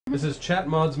This is Chat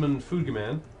Modsman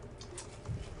Fugiman.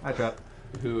 Hi, Chat.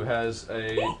 Who has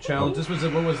a challenge. This was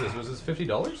what was this? Was this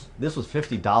 $50? This was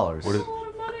 $50. What is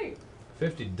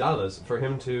 $50 for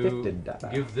him to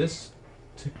give this?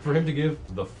 For him to give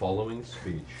the following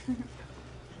speech.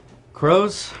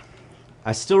 Kroze,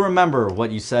 I still remember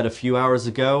what you said a few hours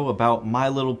ago about My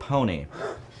Little Pony.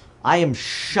 I am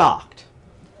shocked.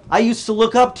 I used to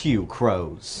look up to you,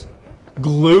 Kroze.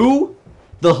 Glue?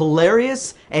 The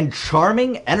hilarious and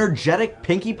charming, energetic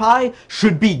Pinkie Pie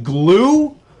should be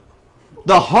glue?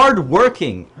 The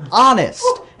hard-working, honest,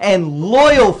 and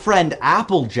loyal friend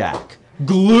Applejack.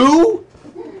 Glue?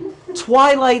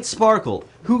 Twilight Sparkle,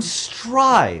 who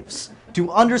strives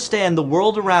to understand the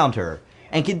world around her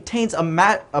and contains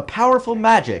a powerful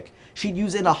magic she'd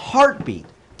use in a heartbeat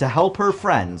to help her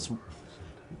friends.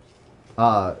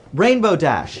 Rainbow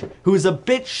Dash, who is a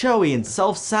bit showy and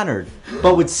self-centered,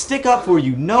 but would stick up for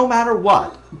you no matter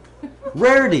what.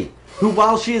 Rarity, who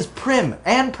while she is prim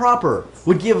and proper,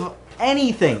 would give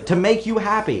anything to make you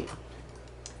happy.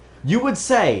 You would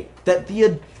say that the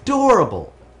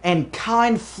adorable and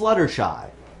kind Fluttershy.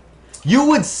 You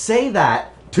would say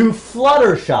that to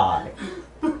Fluttershy.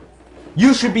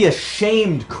 You should be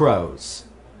ashamed, Kroze.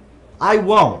 I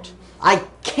won't. I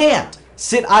can't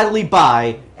sit idly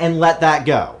by and let that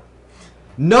go.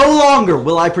 No longer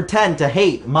will I pretend to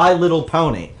hate My Little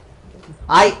Pony.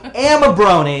 I am a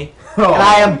brony, and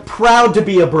I am proud to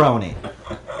be a brony.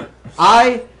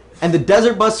 I and the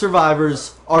Desert Bus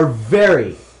survivors are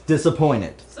very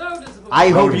disappointed. So disappointed. I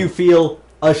hope you feel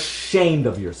ashamed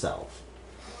of yourself.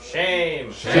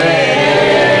 Shame. Shame,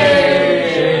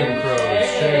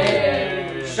 Kroze.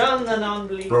 Shame. Shun the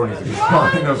non-believers. Brony's a good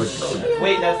pony. No, but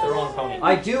Wait, that's the wrong pony.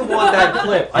 I do want that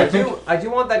clip. I do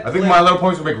want that clip. I think My Little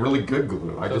Ponies would make really good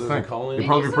glue. I just think Colleen. it'd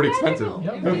probably be pretty expensive.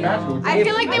 I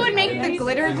feel like they would make the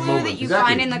glitter glue that you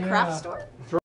find in the craft store.